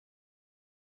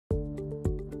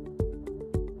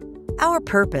Our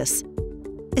purpose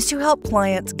is to help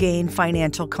clients gain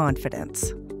financial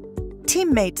confidence.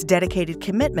 Teammates' dedicated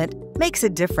commitment makes a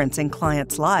difference in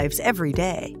clients' lives every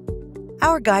day.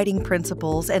 Our guiding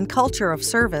principles and culture of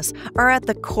service are at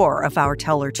the core of our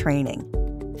teller training.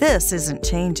 This isn't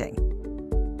changing.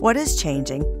 What is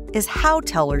changing is how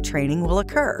teller training will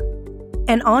occur.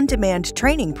 An on-demand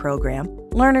training program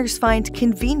learners find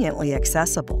conveniently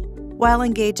accessible, while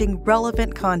engaging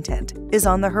relevant content is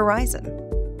on the horizon.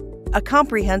 A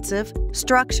comprehensive,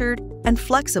 structured, and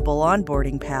flexible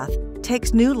onboarding path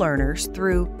takes new learners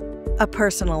through a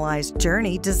personalized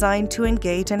journey designed to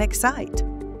engage and excite,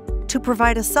 to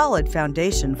provide a solid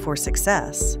foundation for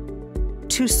success,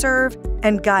 to serve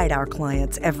and guide our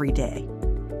clients every day.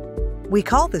 We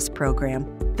call this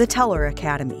program the Teller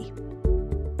Academy.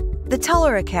 The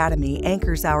Teller Academy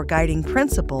anchors our guiding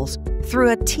principles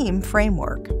through a team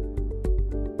framework.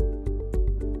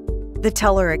 The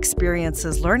teller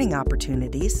experiences learning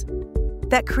opportunities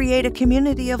that create a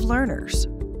community of learners,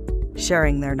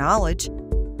 sharing their knowledge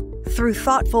through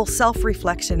thoughtful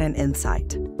self-reflection and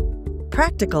insight.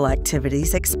 Practical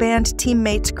activities expand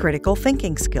teammates' critical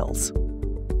thinking skills,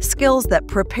 skills that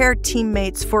prepare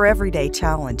teammates for everyday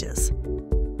challenges.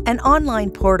 An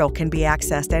online portal can be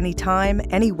accessed anytime,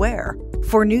 anywhere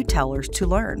for new tellers to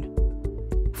learn.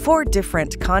 4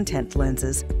 different content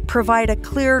lenses provide a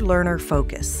clear learner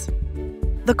focus.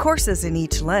 The courses in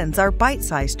each lens are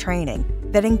bite-sized training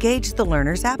that engage the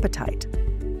learner's appetite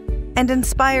and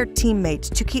inspire teammates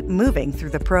to keep moving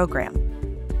through the program,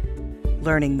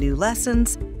 learning new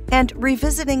lessons and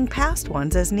revisiting past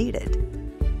ones as needed.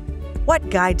 What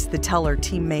guides the teller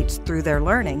teammates through their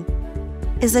learning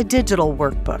is a digital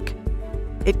workbook.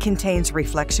 It contains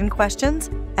reflection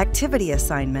questions, activity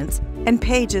assignments, and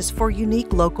pages for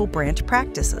unique local branch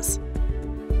practices.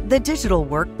 The digital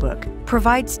workbook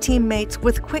provides teammates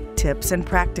with quick tips and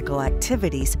practical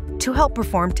activities to help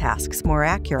perform tasks more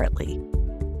accurately.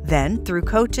 Then, through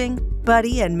coaching,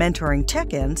 buddy, and mentoring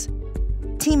check-ins,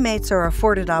 teammates are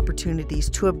afforded opportunities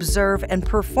to observe and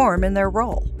perform in their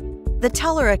role. The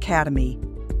Teller Academy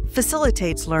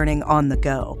facilitates learning on the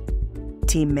go.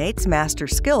 Teammates master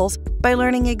skills by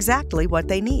learning exactly what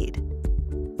they need.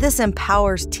 This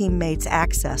empowers teammates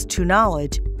access to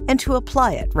knowledge and to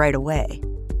apply it right away.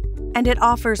 And it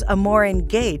offers a more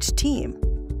engaged team,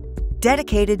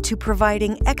 dedicated to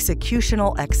providing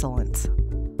executional excellence.